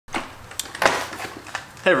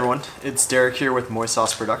Hey everyone, it's Derrick here with Moist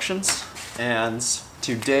Sauce Productions, and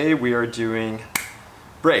today we are doing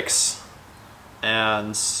brakes.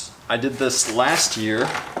 And I did this last year,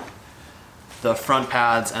 the front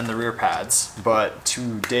pads and the rear pads, but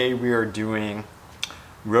today we are doing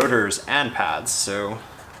rotors and pads. So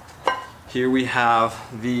here we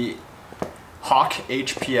have the Hawk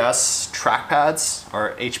HPS track pads,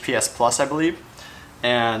 or HPS Plus I believe,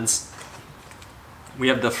 and we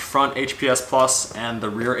have the front HPS Plus and the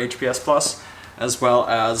rear HPS Plus, as well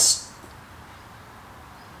as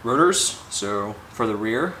rotors. So for the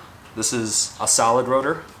rear, this is a solid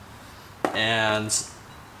rotor, and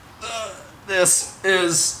this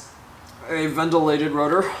is a ventilated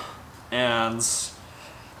rotor, and this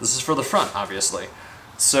is for the front, obviously.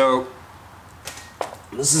 So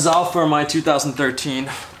this is all for my 2013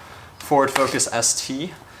 Ford Focus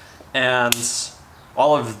ST, and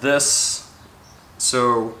all of this.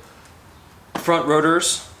 So front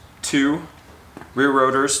rotors, 2, rear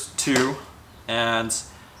rotors, 2, and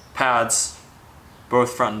pads,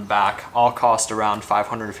 both front and back, all cost around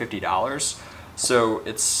 $550. So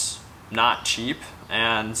it's not cheap,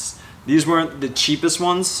 and these weren't the cheapest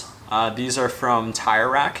ones. These are from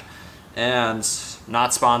Tirerack, and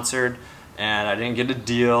not sponsored, and I didn't get a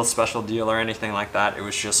deal, special deal or anything like that. It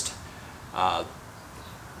was just, yeah,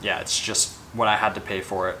 it's just what I had to pay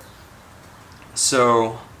for it.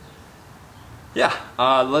 So yeah,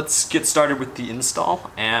 let's get started with the install,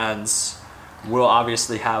 and we'll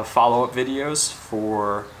obviously have follow-up videos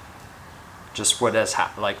for just what has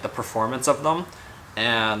like the performance of them.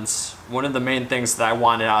 And one of the main things that I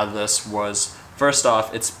wanted out of this was, first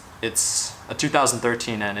off, it's a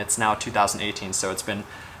 2013 and it's now 2018, so it's been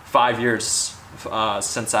 5 years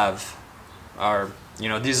since you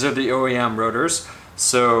know, these are the OEM rotors,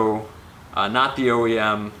 so not the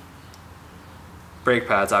OEM brake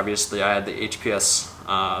pads. Obviously I had the HPS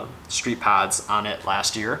street pads on it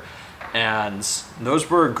last year, and those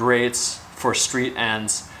were great for street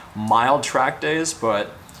and mild track days,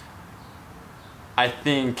 but I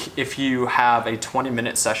think if you have a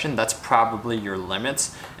 20-minute session, that's probably your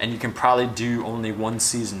limit, and you can probably do only one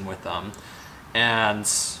season with them, and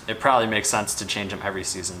it probably makes sense to change them every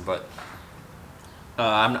season. But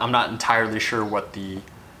I'm not entirely sure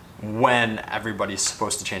when everybody's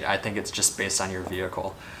supposed to change. I think it's just based on your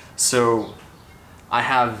vehicle. So I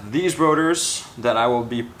have these rotors that I will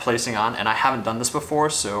be placing on, and I haven't done this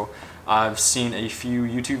before, so I've seen a few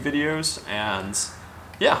YouTube videos, and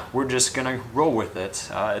yeah, we're just gonna roll with it.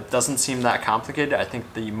 It doesn't seem that complicated. I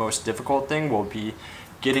think the most difficult thing will be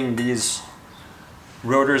getting these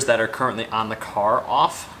rotors that are currently on the car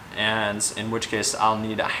off, and in which case I'll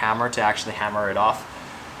need a hammer to actually hammer it off.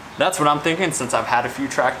 That's what I'm thinking, since I've had a few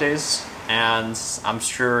track days and I'm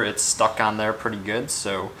sure it's stuck on there pretty good.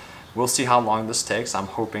 So we'll see how long this takes. I'm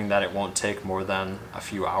hoping that it won't take more than a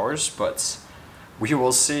few hours, but we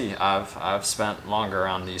will see. I've spent longer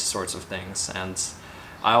on these sorts of things, and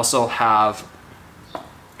I also have,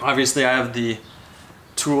 obviously I have the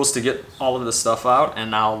tools to get all of this stuff out,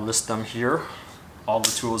 and I'll list them here, all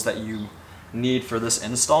the tools that you need for this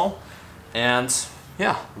install. And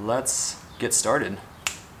yeah, let's get started.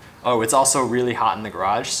 Oh, it's also really hot in the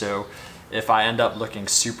garage, so if I end up looking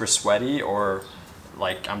super sweaty, or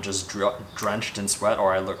like I'm just drenched in sweat,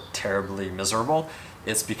 or I look terribly miserable,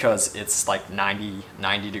 it's because it's like 90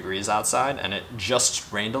 degrees outside, and it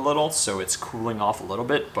just rained a little, so it's cooling off a little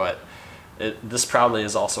bit, but this probably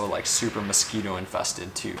is also like super mosquito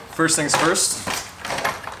infested too. First things first,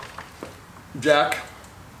 jack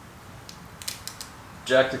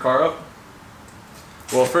the car up.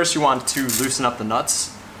 Well, first you want to loosen up the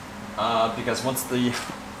nuts, because once the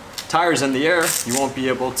tire's in the air, you won't be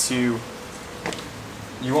able to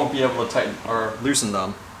tighten or loosen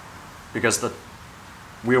them, because the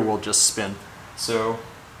wheel will just spin. So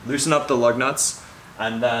loosen up the lug nuts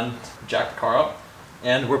and then jack the car up.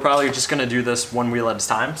 And we're probably just gonna do this one wheel at a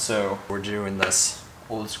time, so we're doing this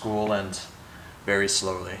old school and very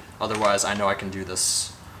slowly. Otherwise, I know I can do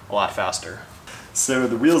this a lot faster. So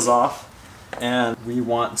the wheel's off, and we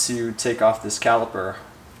want to take off this caliper.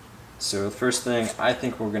 So the first thing I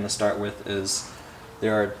think we're gonna start with is,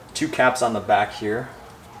 there are 2 caps on the back here,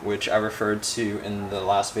 which I referred to in the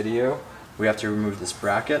last video. We have to remove this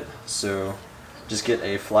bracket, so just get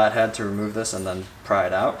a flathead to remove this and then pry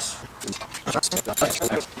it out.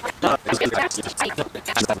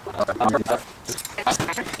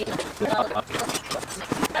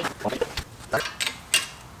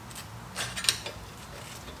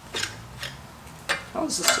 How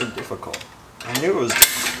is this so difficult? I knew it was...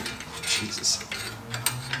 Jesus.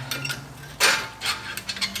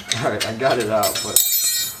 Alright, I got it out, but...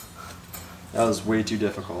 That was way too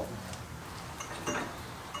difficult. There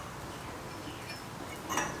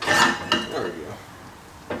we go.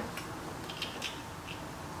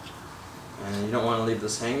 And you don't want to leave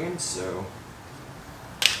this hanging, so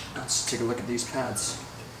let's take a look at these pads.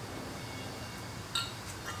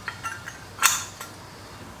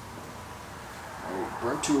 Oh,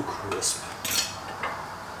 burnt to a crisp.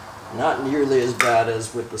 Not nearly as bad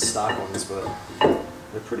as with the stock ones, but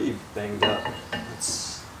they're pretty banged up.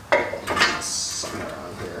 It's somewhere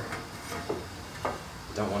around here.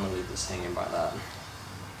 Don't want to leave this hanging by that.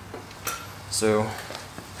 So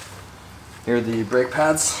here are the brake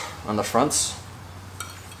pads on the fronts.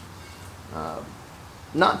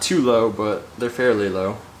 Not too low, but they're fairly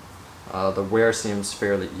low. The wear seems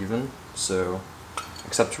fairly even, so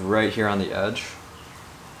except right here on the edge.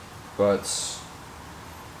 But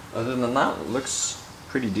other than that, it looks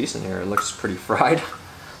pretty decent here. It looks pretty fried,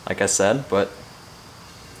 like I said, but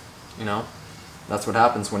you know, that's what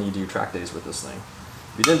happens when you do track days with this thing.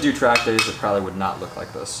 If you didn't do track days, it probably would not look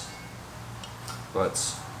like this.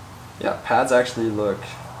 But yeah, pads actually look,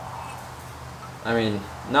 I mean,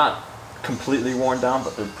 not completely worn down,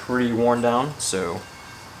 but they're pretty worn down, so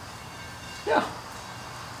yeah.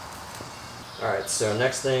 Alright, so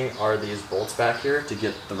next thing are these bolts back here to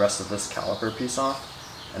get the rest of this caliper piece off.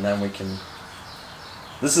 And then we can,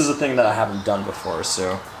 this is a thing that I haven't done before,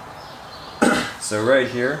 so so right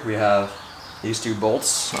here we have these two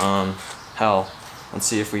bolts. Hell, let's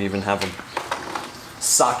see if we even have a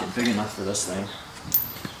socket big enough for this thing.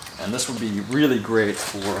 And this would be really great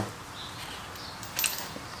for,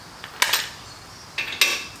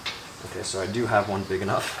 okay, so I do have one big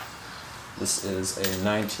enough. This is a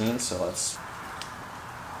 19, so let's,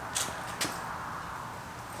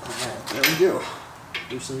 alright, there we go.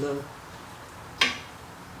 Loosen them.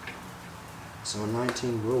 So a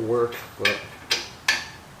 19 will work, but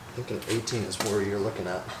I think an 18 is where you're looking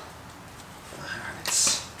at.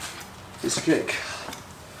 Alright, piece of cake.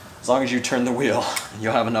 As long as you turn the wheel,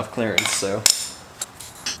 you'll have enough clearance, so.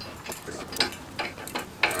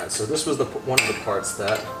 Alright, so this was one of the parts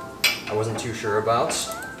that I wasn't too sure about,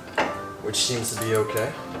 which seems to be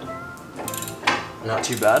okay. Not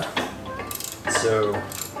too bad. So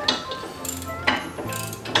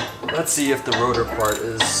let's see if the rotor part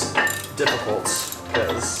is difficult,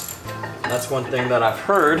 because that's one thing that I've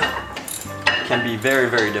heard can be very,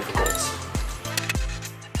 very difficult.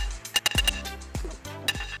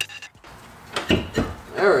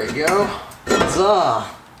 There we go. Huzzah!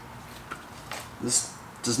 This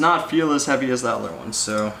does not feel as heavy as the other one,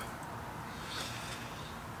 so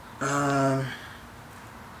how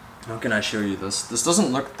can I show you this? This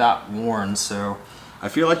doesn't look that worn, so I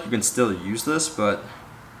feel like you can still use this, but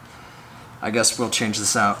I guess we'll change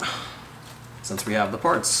this out since we have the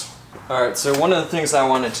parts. Alright, so one of the things I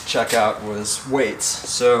wanted to check out was weights.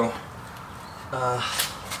 So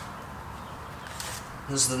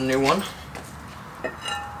this is the new one.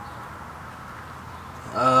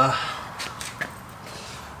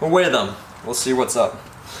 We'll weigh them. We'll see what's up.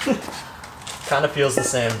 Kind of feels the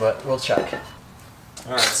same, but we'll check.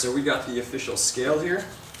 Alright, so we got the official scale here.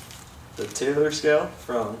 The Taylor scale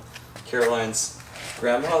from Caroline's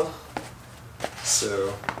grandma.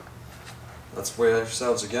 So let's weigh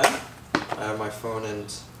ourselves again. I have my phone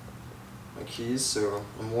and my keys, so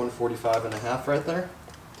I'm 145.5 right there.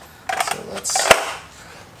 So let's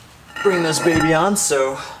bring this baby on.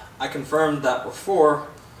 So I confirmed that before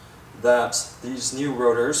that these new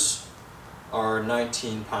rotors are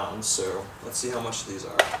 19 pounds, so let's see how much these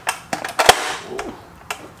are. Ooh.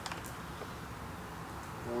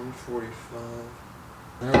 145.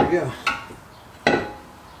 There we go.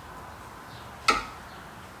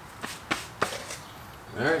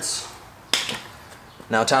 Alright.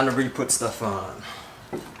 Now time to re-put stuff on.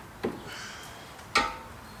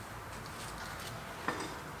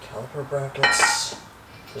 Caliper brackets.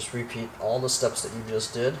 Just repeat all the steps that you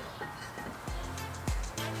just did.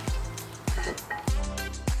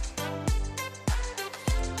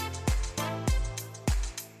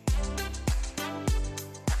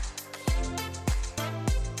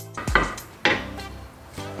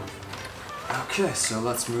 Okay, so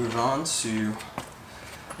let's move on to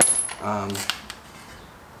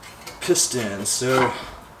piston. So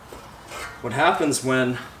what happens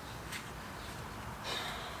when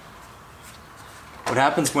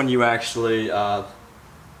you actually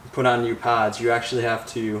put on new pads, you actually have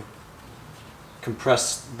to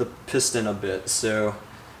compress the piston a bit. So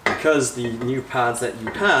because the new pads that you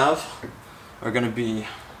have are going to be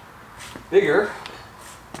bigger,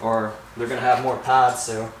 or they're going to have more pads,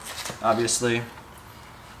 so obviously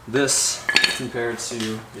this compared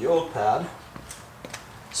to the old pad,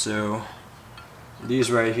 so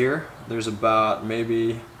these right here, there's about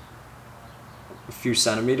maybe a few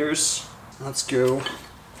centimeters. Let's go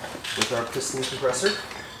with our piston compressor.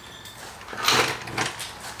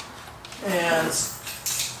 And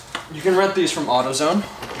you can rent these from AutoZone,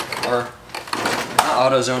 or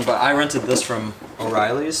not AutoZone, but I rented this from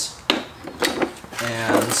O'Reilly's.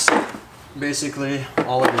 And basically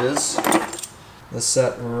all it is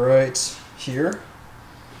set right here.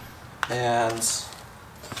 And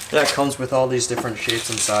yeah, it comes with all these different shapes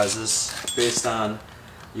and sizes based on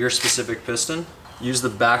your specific piston. Use the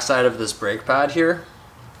back side of this brake pad here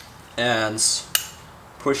and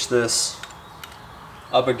push this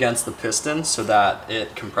up against the piston so that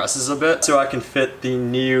it compresses a bit, so I can fit the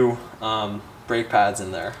new brake pads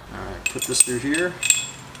in there. Alright, put this through here.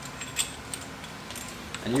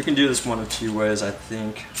 And you can do this one of two ways, I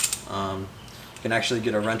think. You can actually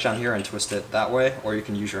get a wrench on here and twist it that way, or you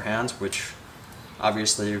can use your hands, which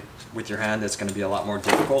obviously with your hand it's going to be a lot more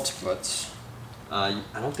difficult, but I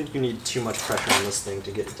don't think you need too much pressure on this thing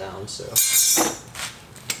to get it down. So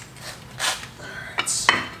alright,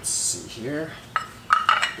 let's see here.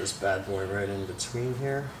 This bad boy right in between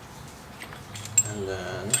here, and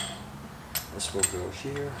then this will go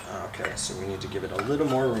here. Okay, so we need to give it a little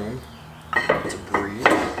more room to breathe.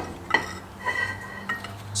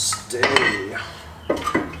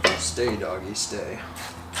 Stay doggy, stay.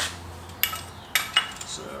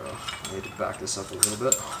 So I need to back this up a little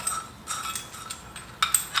bit.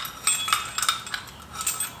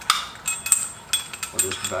 I'll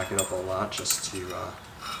just back it up a lot just to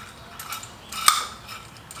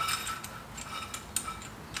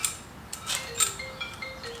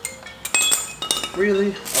really?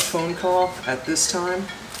 A phone call at this time?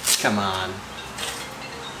 Come on.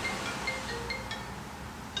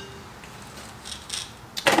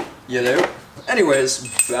 You know?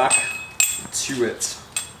 Anyways, back to it.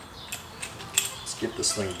 Let's get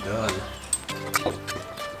this thing done.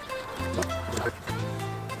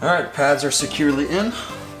 Alright, pads are securely in.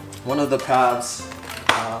 One of the pads,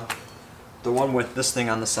 the one with this thing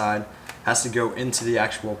on the side, has to go into the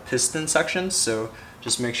actual piston section, so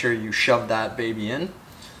just make sure you shove that baby in.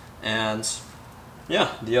 And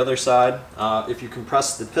yeah, the other side, if you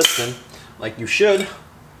compress the piston like you should,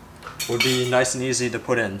 would be nice and easy to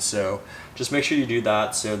put in. So just make sure you do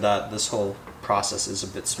that so that this whole process is a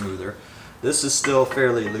bit smoother. This is still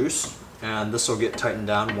fairly loose, and this will get tightened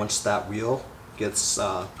down once that wheel gets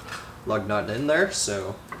lug nut in there,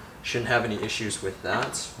 so shouldn't have any issues with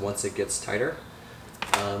that once it gets tighter.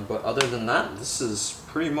 But other than that, this is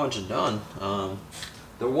pretty much done.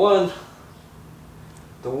 The one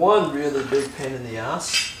really big pain in the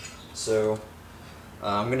ass, so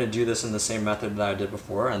I'm going to do this in the same method that I did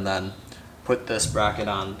before and then put this bracket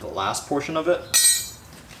on the last portion of it.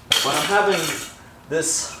 But I'm having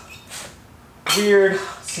this weird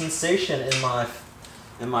sensation in my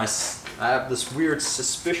I have this weird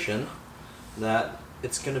suspicion that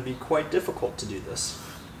it's going to be quite difficult to do this,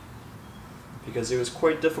 because it was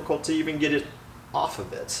quite difficult to even get it off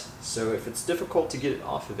of it. So if it's difficult to get it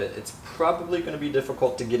off of it, it's probably going to be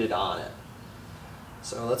difficult to get it on it.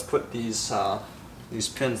 So let's put these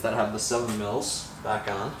pins that have the 7 mils back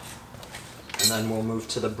on, and then we'll move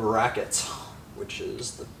to the bracket, which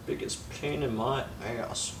is the biggest pain in my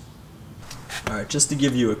ass. Alright, just to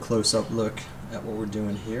give you a close-up look at what we're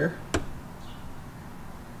doing here.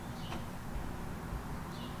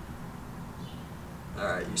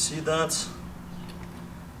 Alright, you see that?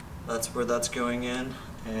 That's where that's going in,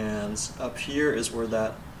 and up here is where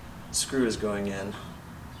that screw is going in.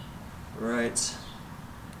 Right.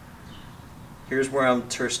 Here's where I'm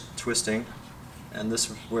twisting, and this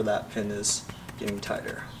is where that pin is getting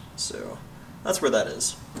tighter. So that's where that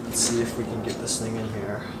is. Let's see if we can get this thing in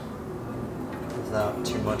here without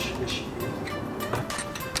too much issue.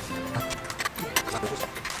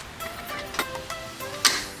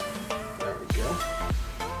 There we go.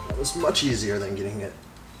 That was much easier than getting it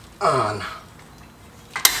on.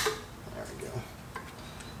 There we go.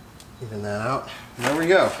 Even that out. There we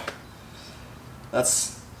go.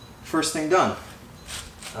 That's first thing done.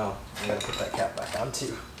 Oh, I gotta put that cap back on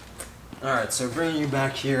too. Alright, so bringing you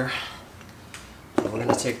back here, we're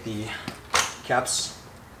gonna take the caps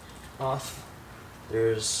off.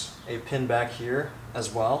 There's a pin back here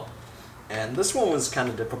as well, and this one was kind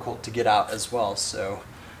of difficult to get out as well, so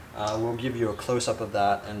we'll give you a close-up of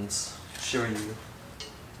that and show you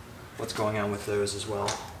what's going on with those as well.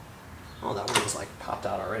 Oh, that one was like popped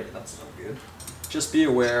out already. That's no good. Just be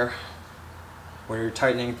aware when you're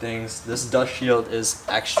tightening things, this dust shield is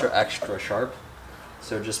extra sharp,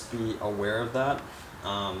 so just be aware of that.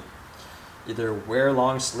 Either wear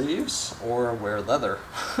long sleeves or wear leather.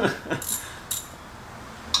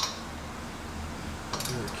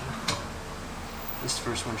 This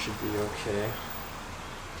first one should be okay.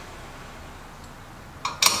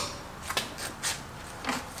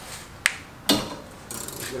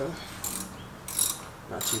 There we go.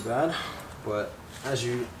 Not too bad, but as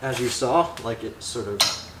you saw, like it sort of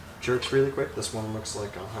jerks really quick. This one looks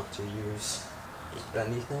like I'll have to use this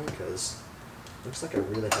bendy thing because it looks like I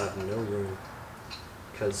really have no room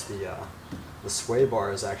because the sway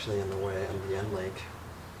bar is actually in the way and the end link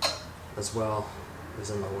as well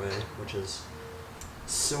is in the way, which is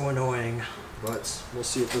so annoying. But we'll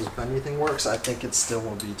see if this bendy thing works. I think it still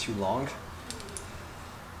will be too long.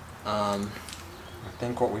 I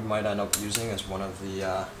think what we might end up using is one of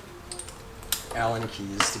the Allen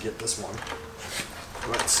keys to get this one.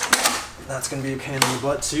 But that's going to be a pain in the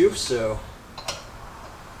butt too, so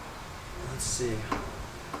let's see.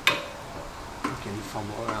 We can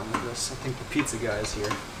fumble around with this. I think the pizza guy is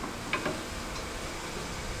here.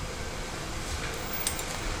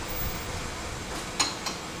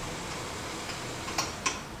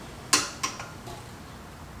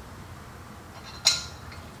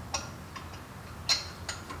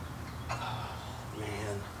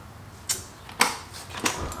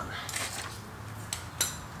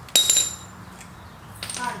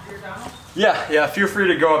 Yeah, feel free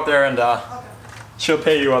to go up there and okay. She'll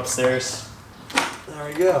pay you upstairs. There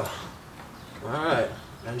we go. Alright,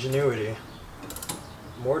 ingenuity.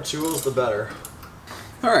 More tools, the better.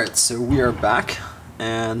 Alright, so we are back,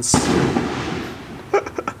 and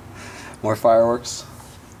more fireworks.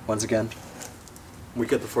 Once again,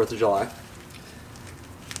 week of the 4th of July.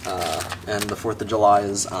 And the 4th of July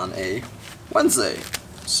is on a Wednesday,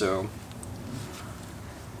 so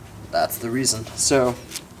that's the reason. So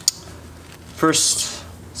first,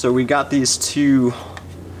 so we got these two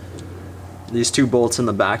bolts in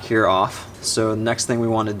the back here off. So the next thing we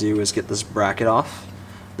want to do is get this bracket off.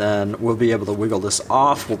 Then we'll be able to wiggle this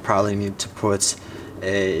off. We'll probably need to put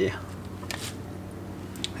a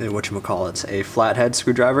a flathead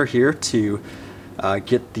screwdriver here to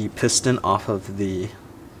get the piston off of the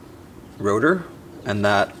rotor, and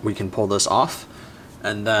that we can pull this off.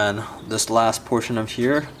 And then this last portion of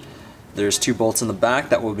here, there's 2 bolts in the back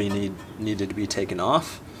that will be needed to be taken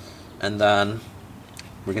off, and then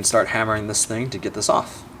we can start hammering this thing to get this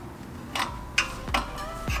off.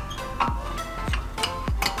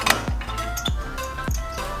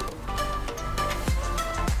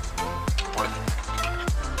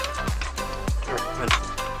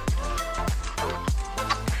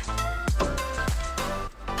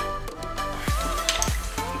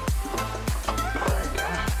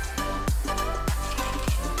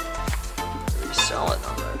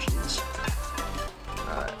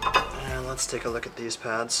 Let's take a look at these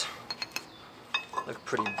pads. Look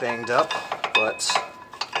pretty banged up, but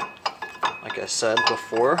like I said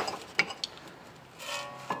before,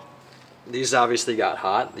 these obviously got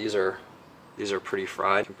hot. These are pretty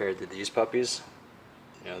fried compared to these puppies.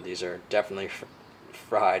 You know, these are definitely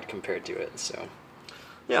fried compared to it. So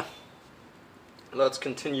yeah, let's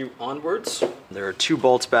continue onwards. There are 2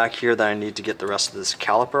 bolts back here that I need to get the rest of this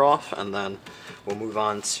caliper off, and then we'll move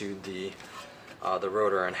on to the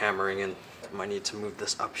rotor and hammering, and I might need to move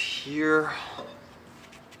this up here.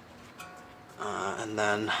 And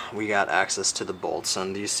then we got access to the bolts,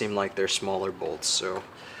 and these seem like they're smaller bolts, so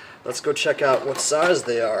let's go check out what size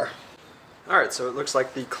they are. Alright, so it looks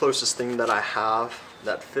like the closest thing that I have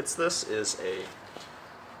that fits this is a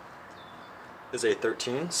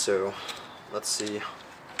 13, so let's see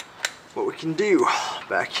what we can do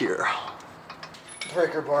back here.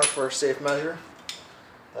 Breaker bar for a safe measure.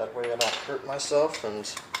 That way I don't hurt myself,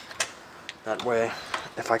 and that way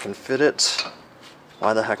if I can fit it,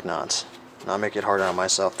 why the heck not? Not make it harder on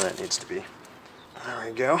myself than it needs to be. There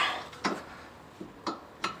we go.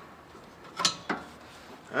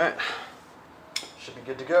 Alright, should be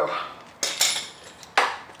good to go.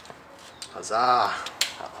 Huzzah!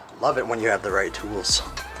 Love it when you have the right tools.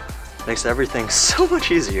 Makes everything so much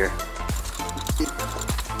easier.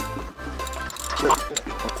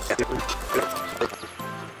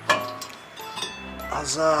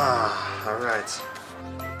 Huzzah! Alright.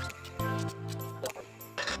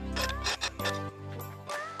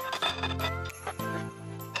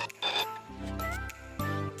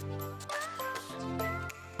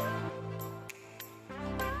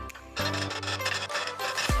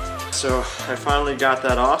 So I finally got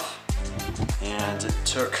that off, and it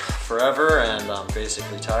took forever, and I'm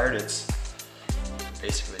basically tired. It's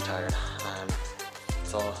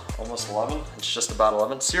almost 11. It's just about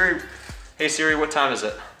 11. Siri, hey Siri, what time is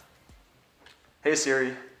it? Hey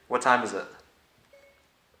Siri, what time is it?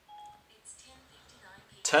 It's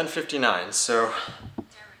 10:59 10:59. So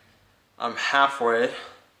I'm halfway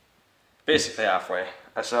basically halfway.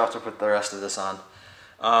 I still have to put the rest of this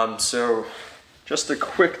on. So just a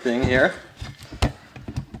quick thing here.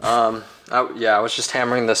 Yeah, I was just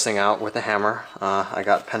hammering this thing out with a hammer. I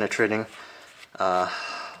got penetrating.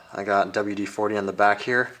 I got WD-40 on the back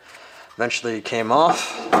here. Eventually it came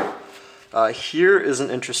off. Here is an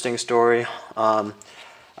interesting story.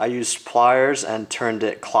 I used pliers and turned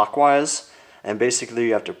it clockwise, and basically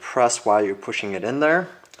you have to press while you're pushing it in there.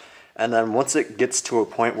 And then once it gets to a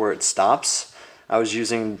point where it stops, I was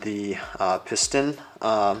using the piston.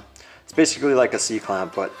 It's basically like a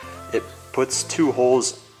C-clamp, but it puts two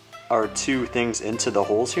things into the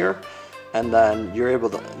holes here, and then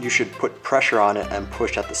you should put pressure on it and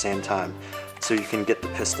push at the same time so you can get the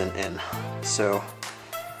piston in. So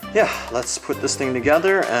yeah, let's put this thing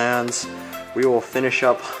together and we will finish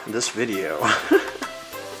up this video.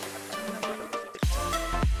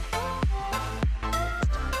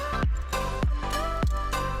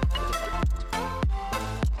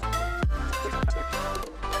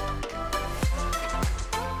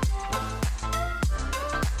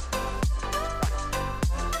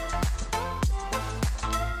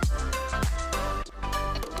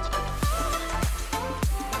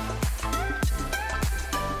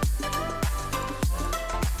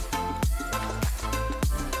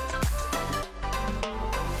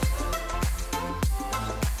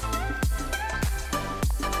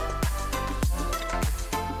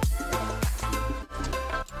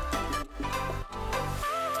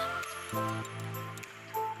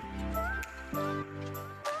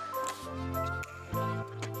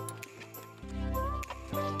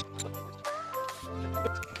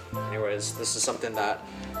 Anyways, this is something that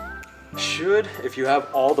should, if you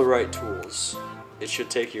have all the right tools, it should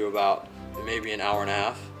take you about maybe an hour and a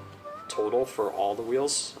half total for all the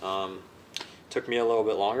wheels. Took me a little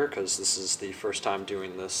bit longer because this is the first time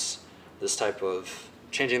doing this type of,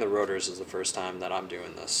 changing the rotors is the first time that I'm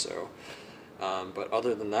doing this. So, but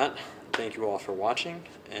other than that, thank you all for watching,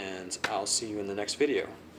 and I'll see you in the next video.